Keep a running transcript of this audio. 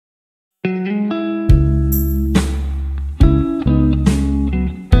Welcome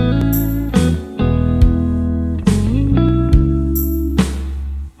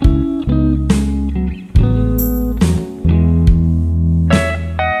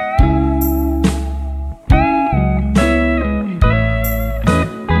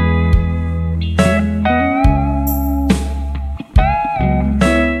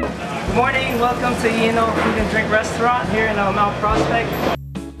to Angelo Food and Drink Restaurant here in Mount Prospect.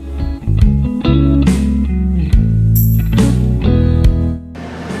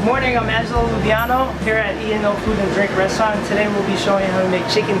 Good morning, I'm Angelo Lubiano here at Angelo Food and Drink Restaurant. And today we'll be showing you how to make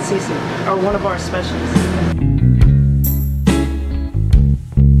chicken sisig, or one of our specials.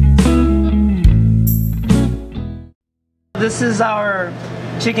 This is our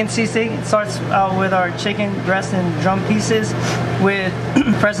chicken sisig. It starts with our chicken breast and drum pieces with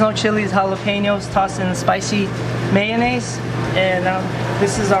Fresno chilies, jalapenos, tossed in spicy mayonnaise. And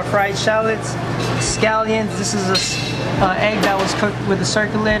this is our fried shallots, scallions. This is an egg that was cooked with a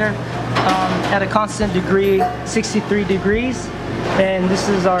circulator at a constant degree, 63 degrees. And this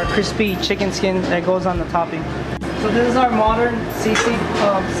is our crispy chicken skin that goes on the topping. So this is our modern sisig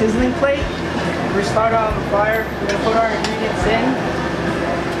sizzling plate. We start on the fire. We're going to put our ingredients in.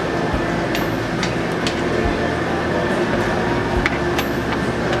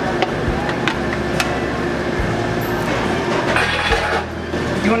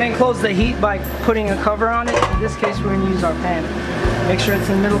 You want to enclose the heat by putting a cover on it. In this case, we're going to use our pan. Make sure it's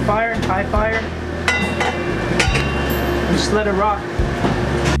in middle fire, high fire. And just let it rock.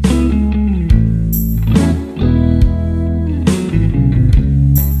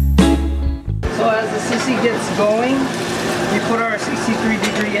 So as the sisig gets going, we put our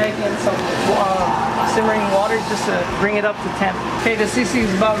 63-degree egg in some simmering water just to bring it up to temp. Okay, the sisig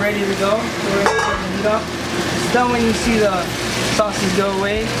is about ready to go. So we're going to turn the heat up. It's done when you see the sauces go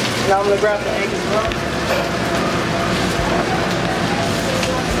away. Now I'm going to grab the egg as well.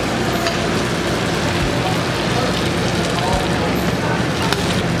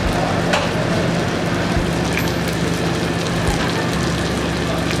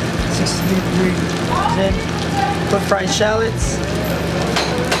 Then put fried shallots,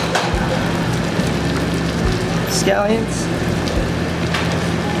 scallions,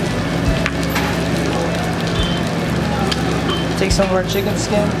 take some of our chicken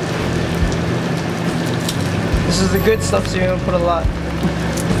skin. This is the good stuff, so you're going to put a lot.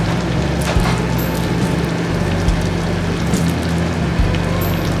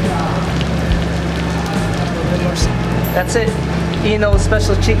 That's it. You know,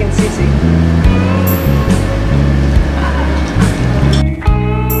 special chicken sisig.